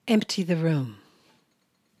Empty the room.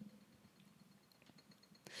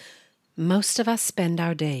 Most of us spend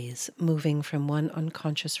our days moving from one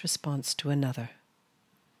unconscious response to another.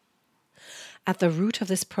 At the root of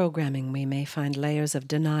this programming, we may find layers of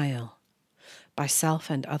denial by self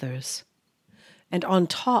and others, and on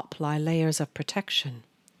top lie layers of protection,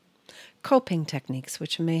 coping techniques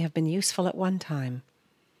which may have been useful at one time,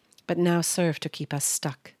 but now serve to keep us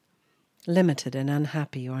stuck, limited and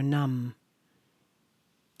unhappy or numb.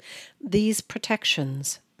 These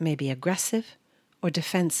protections may be aggressive or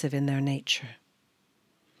defensive in their nature,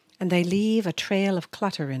 and they leave a trail of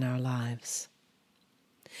clutter in our lives.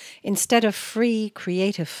 Instead of free,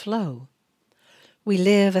 creative flow, we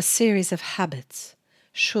live a series of habits,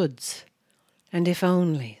 shoulds, and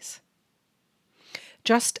if-onlys.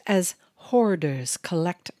 Just as hoarders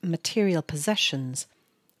collect material possessions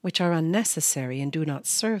which are unnecessary and do not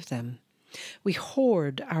serve them, we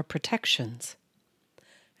hoard our protections,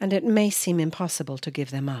 and it may seem impossible to give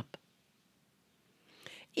them up.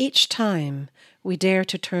 Each time we dare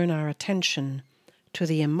to turn our attention to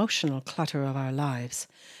the emotional clutter of our lives,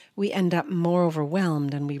 we end up more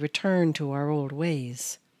overwhelmed and we return to our old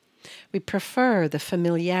ways. We prefer the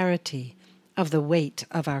familiarity of the weight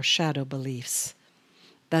of our shadow beliefs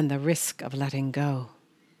than the risk of letting go.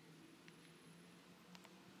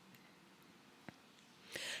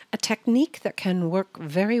 A technique that can work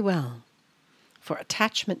very well for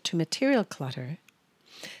attachment to material clutter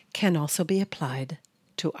can also be applied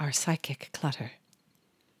to our psychic clutter.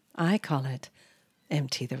 I call it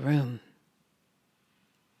empty the room.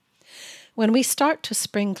 When we start to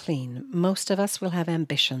spring clean, most of us will have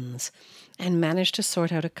ambitions and manage to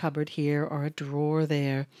sort out a cupboard here or a drawer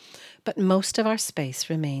there, but most of our space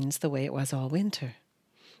remains the way it was all winter,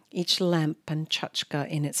 each lamp and chotchke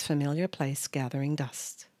in its familiar place gathering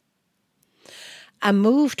dust. A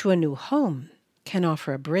move to a new home can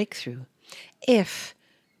offer a breakthrough if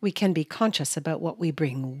we can be conscious about what we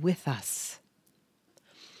bring with us.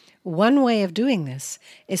 One way of doing this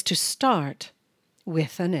is to start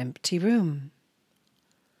with an empty room.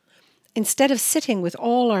 Instead of sitting with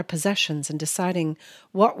all our possessions and deciding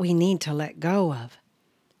what we need to let go of,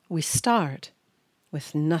 we start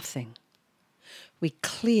with nothing. We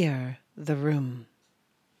clear the room.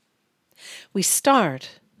 We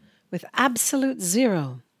start with absolute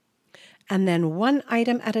zero, and then one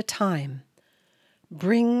item at a time,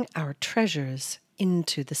 bring our treasures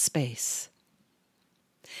into the space.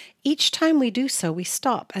 Each time we do so, we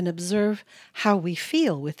stop and observe how we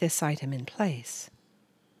feel with this item in place.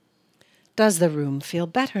 Does the room feel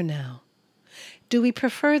better now? Do we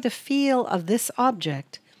prefer the feel of this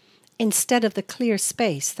object instead of the clear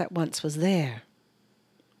space that once was there?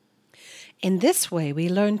 In this way, we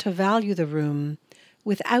learn to value the room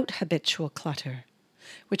without habitual clutter,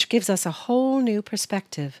 which gives us a whole new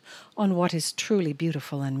perspective on what is truly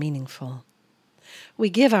beautiful and meaningful. We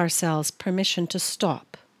give ourselves permission to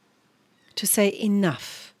stop, to say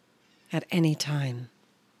enough at any time.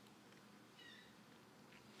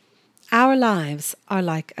 Our lives are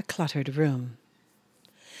like a cluttered room.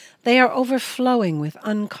 They are overflowing with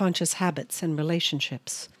unconscious habits and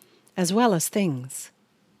relationships, as well as things.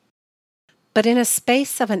 But in a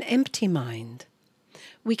space of an empty mind,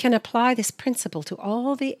 we can apply this principle to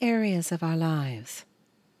all the areas of our lives.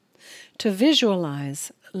 To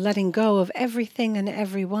visualize letting go of everything and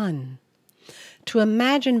everyone. To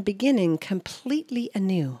imagine beginning completely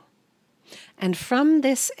anew. And from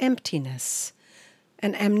this emptiness,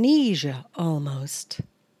 an amnesia almost,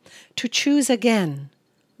 to choose again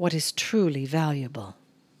what is truly valuable.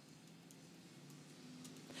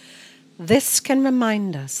 This can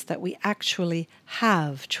remind us that we actually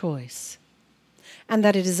have choice, and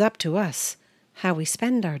that it is up to us how we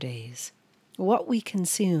spend our days, what we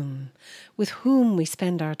consume, with whom we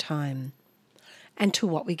spend our time, and to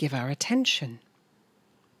what we give our attention.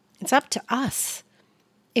 It's up to us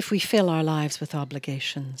if we fill our lives with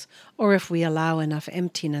obligations, or if we allow enough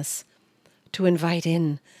emptiness to invite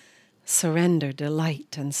in surrender,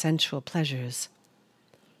 delight, and sensual pleasures.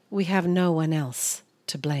 We have no one else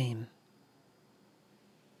to blame.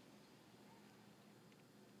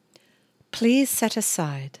 Please set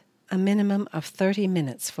aside a minimum of 30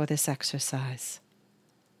 minutes for this exercise.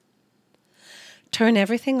 Turn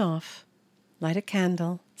everything off, light a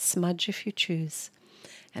candle, smudge if you choose,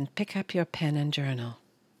 and pick up your pen and journal.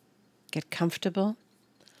 Get comfortable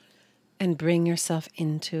and bring yourself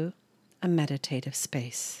into a meditative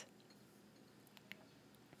space.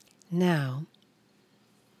 Now,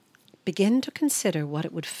 begin to consider what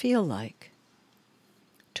it would feel like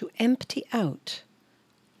to empty out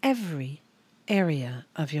every area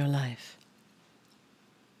of your life.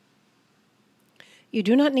 You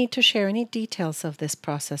do not need to share any details of this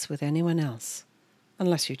process with anyone else,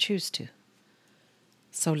 unless you choose to.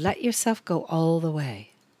 So let yourself go all the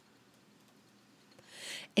way.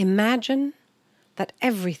 Imagine that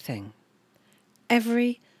everything,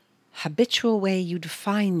 every habitual way you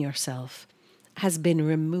define yourself has been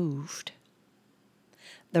removed.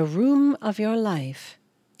 The room of your life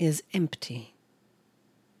is empty.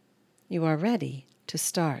 You are ready to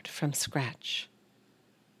start from scratch.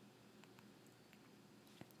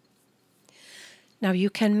 Now you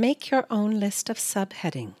can make your own list of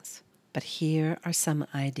subheadings, but here are some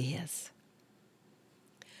ideas.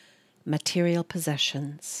 Material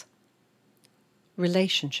possessions,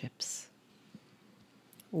 relationships,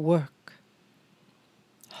 work,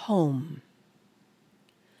 home,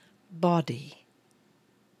 body,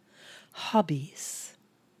 hobbies,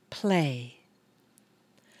 play,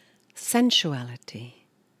 sensuality,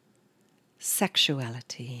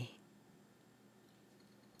 sexuality.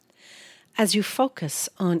 As you focus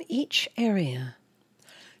on each area,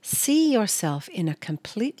 see yourself in a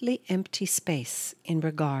completely empty space in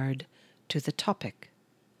regard to the topic.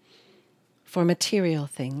 For material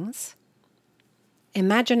things,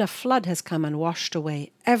 imagine a flood has come and washed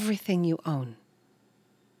away everything you own.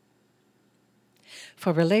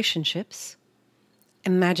 For relationships,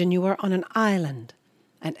 imagine you are on an island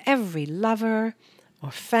and every lover or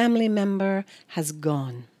family member has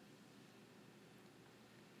gone.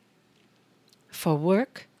 For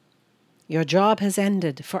work, your job has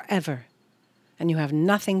ended forever and you have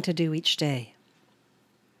nothing to do each day.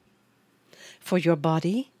 For your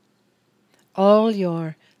body, all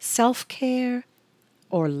your self-care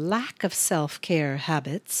or lack of self-care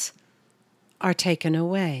habits are taken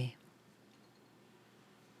away.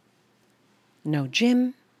 No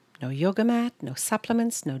gym, no yoga mat, no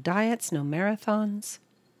supplements, no diets, no marathons,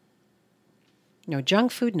 no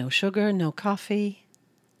junk food, no sugar, no coffee.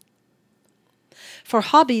 For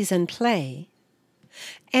hobbies and play,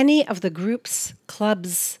 any of the groups,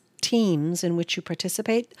 clubs, teams in which you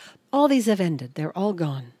participate, all these have ended. They're all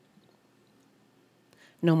gone.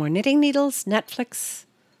 No more knitting needles, Netflix,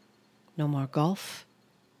 no more golf,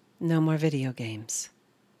 no more video games.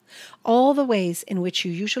 All the ways in which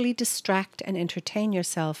you usually distract and entertain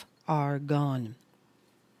yourself are gone.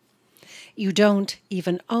 You don't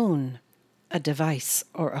even own a device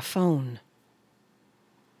or a phone.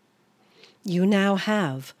 You now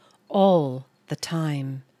have all the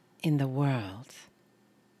time in the world.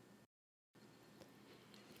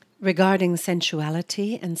 Regarding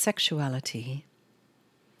sensuality and sexuality,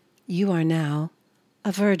 you are now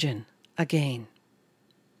a virgin again.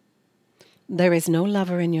 There is no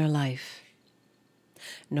lover in your life.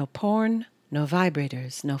 No porn, no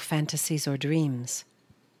vibrators, no fantasies or dreams.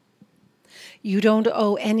 You don't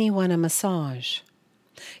owe anyone a massage.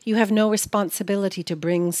 You have no responsibility to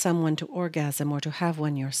bring someone to orgasm or to have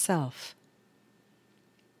one yourself.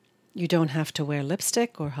 You don't have to wear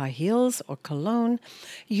lipstick or high heels or cologne.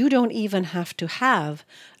 You don't even have to have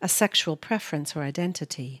a sexual preference or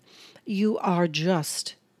identity. You are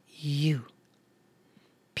just you.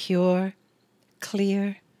 Pure,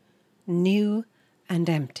 clear, new, and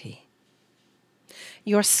empty.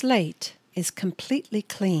 Your slate is completely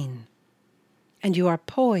clean, and you are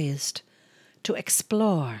poised to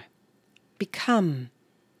explore, become,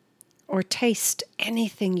 or taste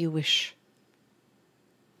anything you wish.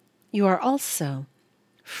 You are also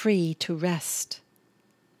free to rest,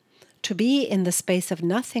 to be in the space of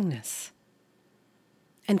nothingness,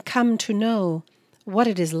 and come to know what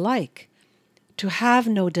it is like to have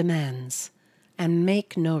no demands and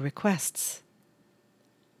make no requests.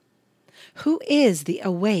 Who is the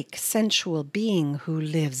awake, sensual being who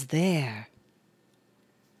lives there?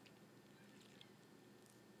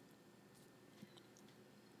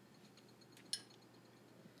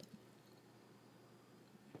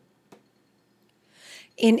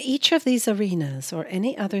 In each of these arenas, or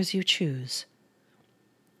any others you choose,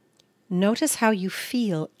 notice how you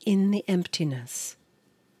feel in the emptiness,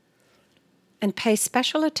 and pay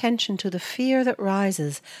special attention to the fear that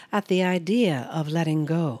rises at the idea of letting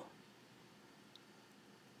go.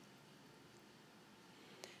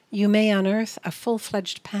 You may unearth a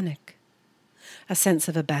full-fledged panic, a sense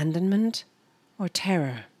of abandonment or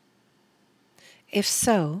terror. If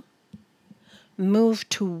so, move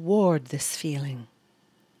toward this feeling.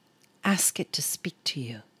 Ask it to speak to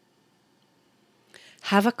you.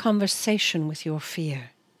 Have a conversation with your fear,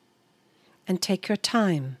 and take your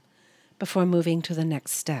time before moving to the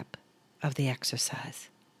next step of the exercise.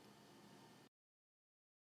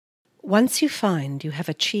 Once you find you have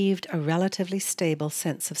achieved a relatively stable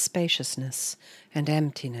sense of spaciousness and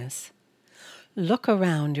emptiness, look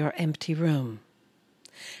around your empty room.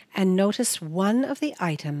 and notice one of the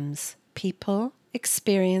items, people,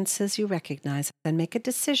 experiences you recognize, and make a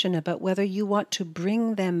decision about whether you want to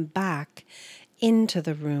bring them back into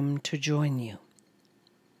the room to join you.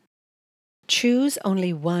 Choose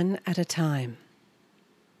only one at a time.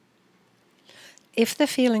 If the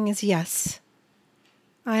feeling is yes,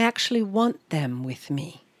 I actually want them with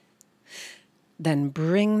me, then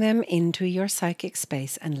bring them into your psychic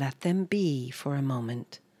space and let them be for a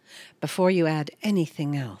moment before you add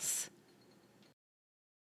anything else.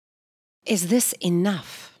 Is this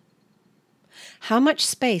enough? How much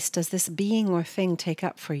space does this being or thing take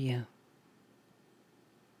up for you?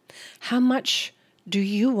 How much do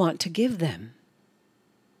you want to give them?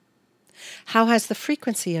 How has the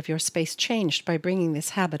frequency of your space changed by bringing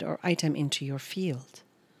this habit or item into your field?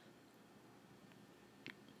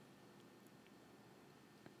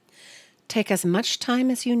 Take as much time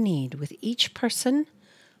as you need with each person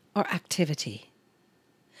or activity.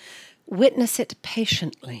 Witness it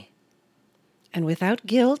patiently and without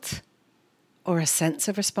guilt or a sense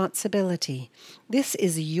of responsibility. This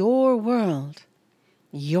is your world,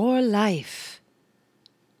 your life.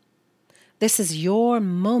 This is your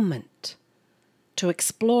moment to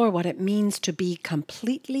explore what it means to be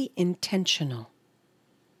completely intentional,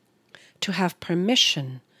 to have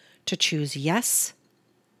permission to choose yes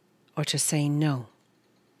or to say no.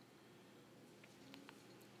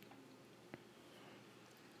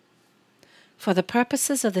 For the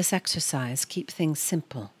purposes of this exercise, keep things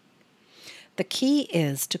simple. The key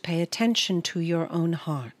is to pay attention to your own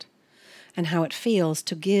heart and how it feels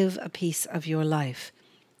to give a piece of your life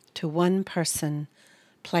to one person,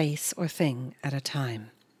 place, or thing at a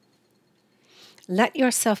time. Let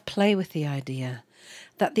yourself play with the idea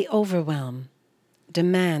that the overwhelm,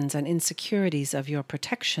 demands, and insecurities of your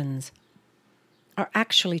protections are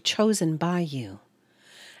actually chosen by you,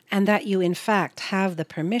 and that you in fact have the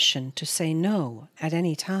permission to say no at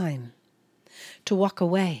any time, to walk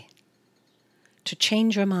away, to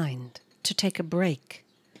change your mind, to take a break,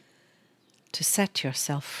 to set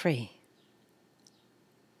yourself free.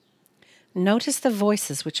 Notice the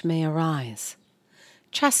voices which may arise,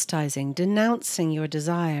 chastising, denouncing your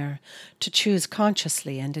desire to choose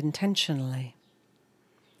consciously and intentionally.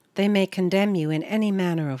 They may condemn you in any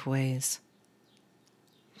manner of ways.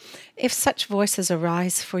 If such voices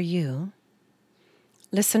arise for you,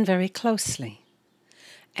 listen very closely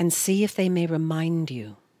and see if they may remind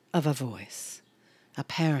you of a voice, a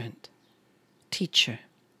parent, teacher,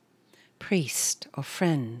 priest, or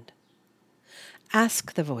friend.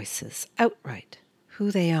 Ask the voices outright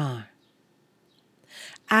who they are.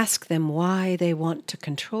 Ask them why they want to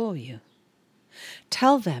control you.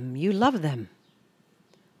 Tell them you love them,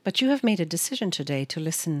 but you have made a decision today to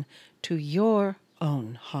listen to your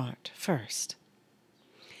own heart first.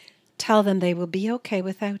 Tell them they will be okay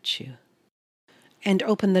without you, and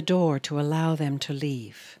open the door to allow them to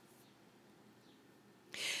leave.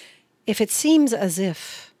 If it seems as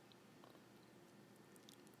if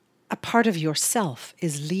a part of yourself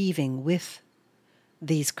is leaving with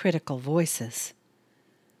these critical voices,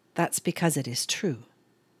 that's because it is true.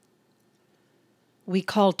 We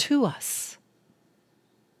call to us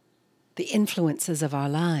the influences of our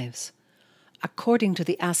lives according to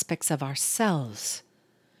the aspects of ourselves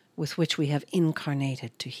with which we have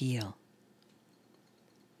incarnated to heal.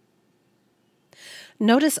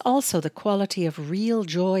 Notice also the quality of real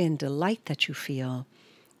joy and delight that you feel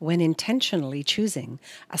when intentionally choosing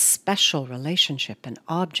a special relationship, an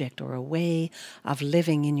object, or a way of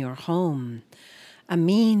living in your home, a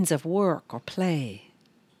means of work or play.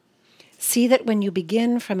 See that when you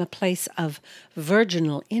begin from a place of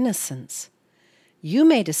virginal innocence, you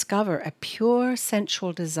may discover a pure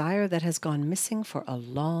sensual desire that has gone missing for a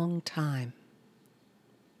long time.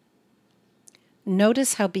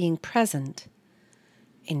 Notice how being present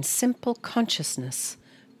in simple consciousness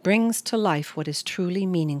brings to life what is truly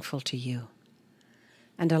meaningful to you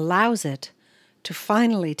and allows it to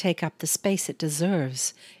finally take up the space it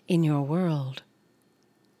deserves in your world.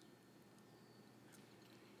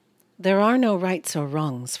 There are no rights or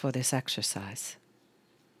wrongs for this exercise.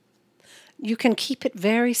 You can keep it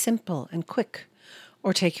very simple and quick,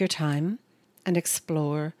 or take your time and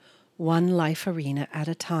explore one life arena at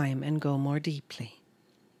a time and go more deeply.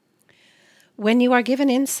 When you are given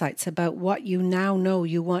insights about what you now know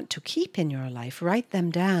you want to keep in your life, write them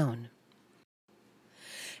down.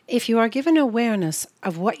 If you are given awareness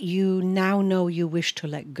of what you now know you wish to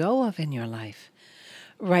let go of in your life,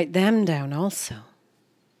 write them down also.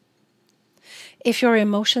 If your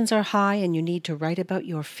emotions are high and you need to write about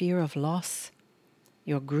your fear of loss,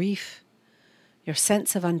 your grief, your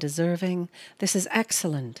sense of undeserving, this is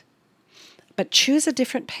excellent. But choose a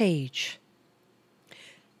different page.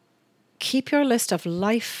 Keep your list of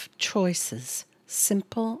life choices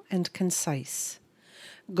simple and concise.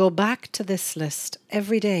 Go back to this list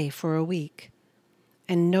every day for a week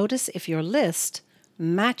and notice if your list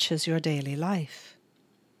matches your daily life.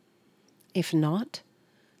 If not,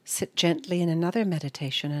 sit gently in another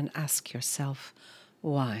meditation and ask yourself,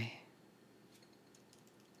 why?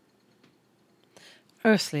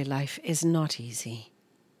 Earthly life is not easy.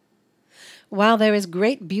 While there is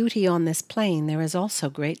great beauty on this plane, there is also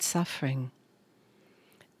great suffering.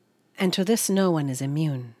 And to this no one is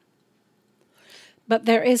immune. But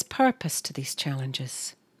there is purpose to these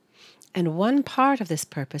challenges. And one part of this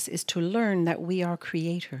purpose is to learn that we are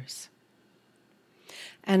creators.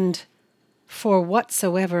 And for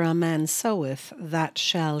whatsoever a man soweth, that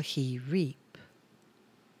shall he reap.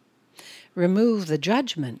 Remove the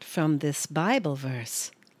judgment from this Bible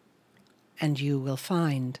verse, and you will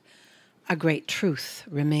find a great truth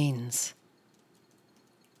remains.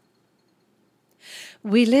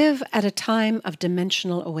 We live at a time of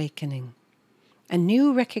dimensional awakening, a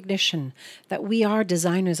new recognition that we are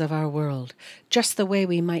designers of our world, just the way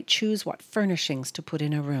we might choose what furnishings to put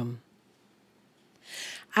in a room.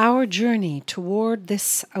 Our journey toward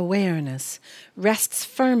this awareness rests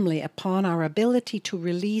firmly upon our ability to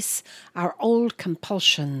release our old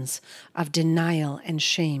compulsions of denial and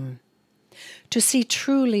shame, to see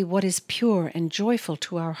truly what is pure and joyful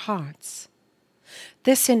to our hearts.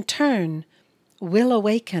 This, in turn, will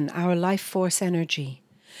awaken our life force energy,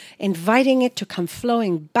 inviting it to come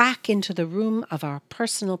flowing back into the room of our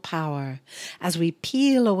personal power as we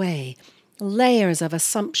peel away layers of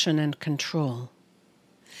assumption and control.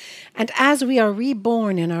 And as we are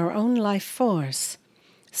reborn in our own life force,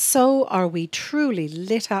 so are we truly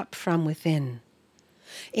lit up from within,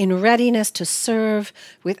 in readiness to serve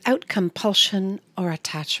without compulsion or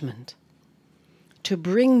attachment, to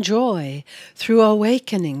bring joy through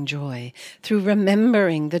awakening joy, through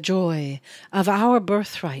remembering the joy of our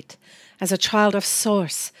birthright as a child of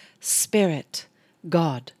Source, Spirit,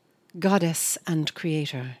 God, Goddess, and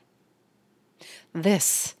Creator.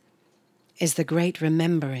 This is the great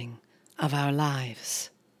remembering of our lives.